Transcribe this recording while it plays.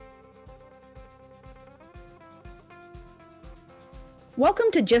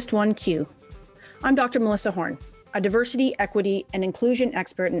Welcome to Just One Q. I'm Dr. Melissa Horn, a diversity, equity, and inclusion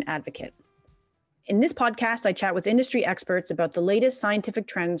expert and advocate. In this podcast, I chat with industry experts about the latest scientific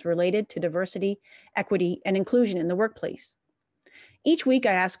trends related to diversity, equity, and inclusion in the workplace. Each week,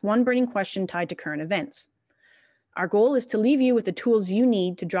 I ask one burning question tied to current events. Our goal is to leave you with the tools you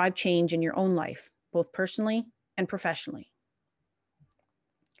need to drive change in your own life, both personally and professionally.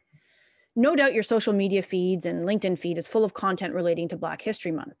 No doubt your social media feeds and LinkedIn feed is full of content relating to Black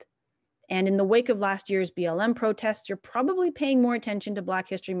History Month. And in the wake of last year's BLM protests, you're probably paying more attention to Black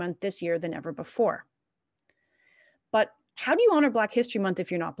History Month this year than ever before. But how do you honor Black History Month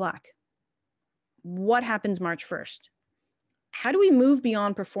if you're not Black? What happens March 1st? How do we move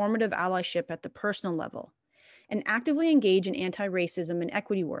beyond performative allyship at the personal level and actively engage in anti-racism and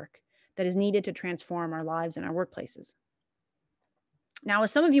equity work that is needed to transform our lives and our workplaces? Now,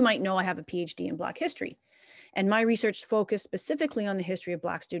 as some of you might know, I have a PhD in Black history, and my research focused specifically on the history of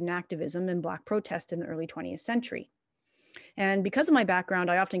Black student activism and Black protest in the early 20th century. And because of my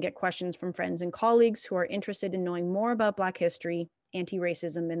background, I often get questions from friends and colleagues who are interested in knowing more about Black history,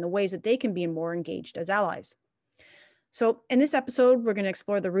 anti-racism, and the ways that they can be more engaged as allies. So in this episode, we're going to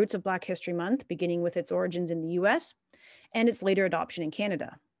explore the roots of Black History Month, beginning with its origins in the US and its later adoption in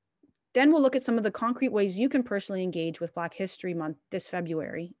Canada. Then we'll look at some of the concrete ways you can personally engage with Black History Month this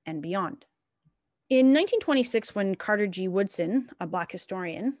February and beyond. In 1926, when Carter G. Woodson, a Black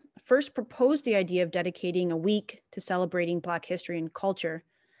historian, first proposed the idea of dedicating a week to celebrating Black history and culture,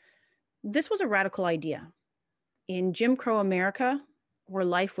 this was a radical idea. In Jim Crow America, where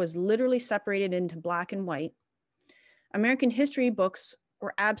life was literally separated into Black and white, American history books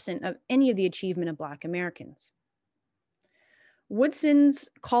were absent of any of the achievement of Black Americans. Woodson's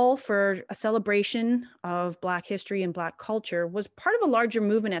call for a celebration of Black history and Black culture was part of a larger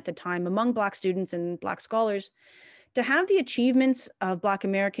movement at the time among Black students and Black scholars to have the achievements of Black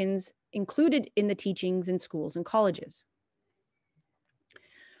Americans included in the teachings in schools and colleges.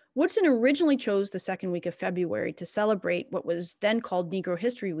 Woodson originally chose the second week of February to celebrate what was then called Negro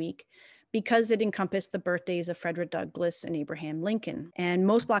History Week because it encompassed the birthdays of Frederick Douglass and Abraham Lincoln, and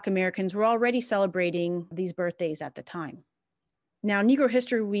most Black Americans were already celebrating these birthdays at the time. Now, Negro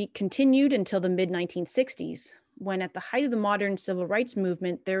History Week continued until the mid-1960s, when at the height of the modern civil rights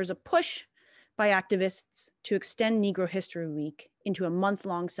movement, there was a push by activists to extend Negro History Week into a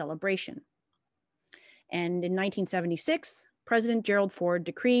month-long celebration. And in 1976, President Gerald Ford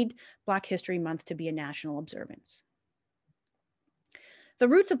decreed Black History Month to be a national observance. The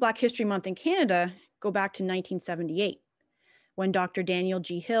roots of Black History Month in Canada go back to 1978, when Dr. Daniel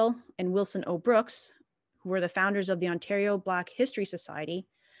G. Hill and Wilson O. Brooks, who were the founders of the Ontario Black History Society,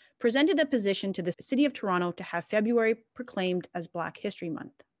 presented a petition to the City of Toronto to have February proclaimed as Black History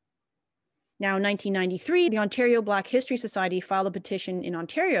Month. Now, in 1993, the Ontario Black History Society filed a petition in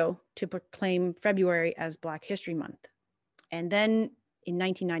Ontario to proclaim February as Black History Month. And then in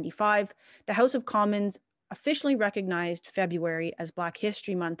 1995, the House of Commons officially recognized February as Black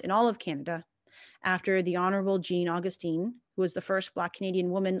History Month in all of Canada after the Honorable Jean Augustine, who was the first Black Canadian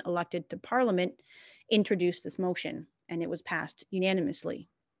woman elected to Parliament, introduced this motion, and it was passed unanimously.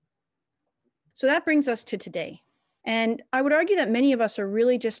 So that brings us to today. And I would argue that many of us are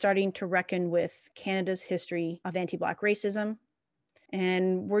really just starting to reckon with Canada's history of anti-Black racism.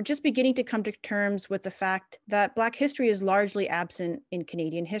 And we're just beginning to come to terms with the fact that Black history is largely absent in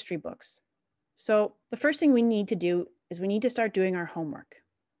Canadian history books. So the first thing we need to do is we need to start doing our homework.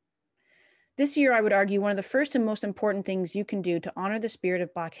 This year, I would argue one of the first and most important things you can do to honor the spirit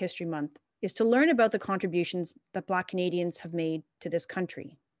of Black History Month is to learn about the contributions that Black Canadians have made to this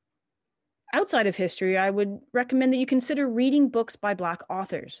country. Outside of history, I would recommend that you consider reading books by Black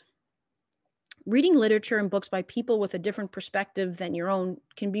authors. Reading literature and books by people with a different perspective than your own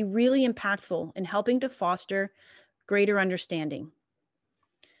can be really impactful in helping to foster greater understanding.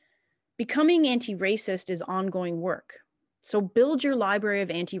 Becoming anti-racist is ongoing work, so build your library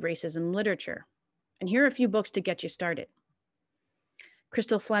of anti-racism literature. And here are a few books to get you started.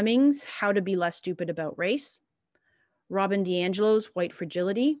 Crystal Fleming's How to Be Less Stupid About Race, Robin DiAngelo's White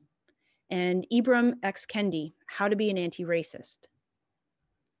Fragility, and Ibram X. Kendi, How to Be an Anti-Racist.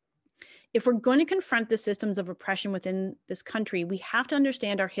 If we're going to confront the systems of oppression within this country, we have to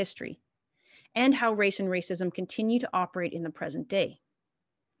understand our history and how race and racism continue to operate in the present day.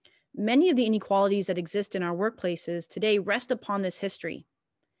 Many of the inequalities that exist in our workplaces today rest upon this history.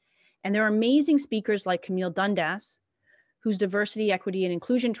 And there are amazing speakers like Camille Dundas, whose diversity, equity, and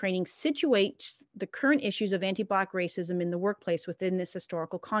inclusion training situates the current issues of anti-Black racism in the workplace within this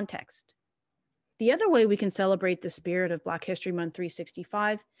historical context. The other way we can celebrate the spirit of Black History Month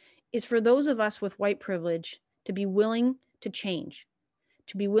 365 is for those of us with white privilege to be willing to change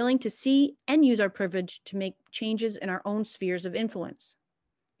to be willing to see and use our privilege to make changes in our own spheres of influence,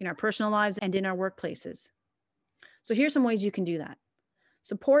 in our personal lives and in our workplaces. So here's some ways you can do that.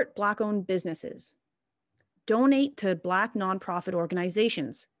 Support Black-owned businesses. Donate to Black nonprofit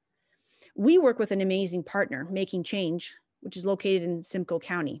organizations. We work with an amazing partner, Making Change, which is located in Simcoe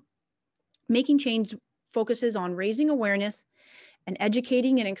County. Making Change focuses on raising awareness and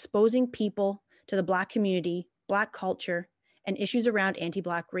educating and exposing people to the Black community, Black culture, and issues around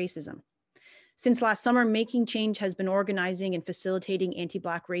anti-Black racism. Since last summer, Making Change has been organizing and facilitating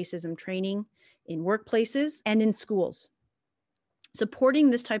anti-Black racism training in workplaces and in schools. Supporting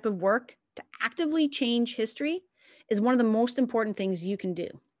this type of work to actively change history is one of the most important things you can do.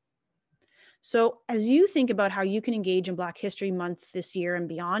 So as you think about how you can engage in Black History Month this year and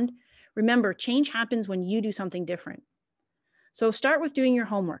beyond, remember, change happens when you do something different. So start with doing your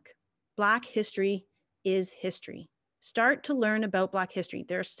homework. Black history is history. Start to learn about Black history.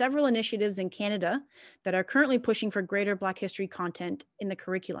 There are several initiatives in Canada that are currently pushing for greater Black history content in the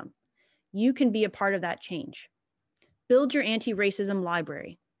curriculum. You can be a part of that change. Build your anti-racism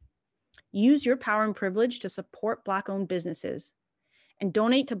library. Use your power and privilege to support Black-owned businesses and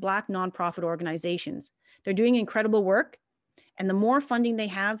donate to Black nonprofit organizations. They're doing incredible work, and the more funding they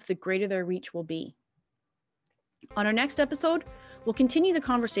have, the greater their reach will be. On our next episode, we'll continue the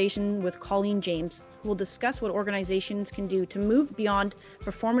conversation with Colleen James, who will discuss what organizations can do to move beyond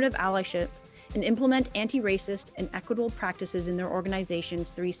performative allyship and implement anti-racist and equitable practices in their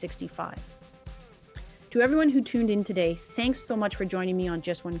organizations 365. To everyone who tuned in today, thanks so much for joining me on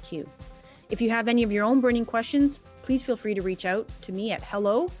Just One Q. If you have any of your own burning questions, please feel free to reach out to me at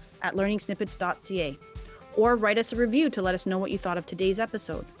hello@learningsnippets.ca or write us a review to let us know what you thought of today's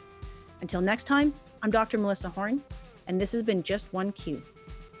episode. Until next time, I'm Dr. Melissa Horn, and this has been Just One Q.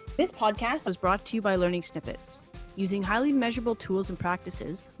 This podcast was brought to you by Learning Snippets. Using highly measurable tools and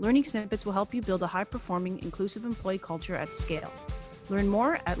practices, Learning Snippets will help you build a high-performing, inclusive employee culture at scale. Learn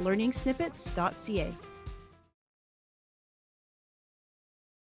more at learningsnippets.ca.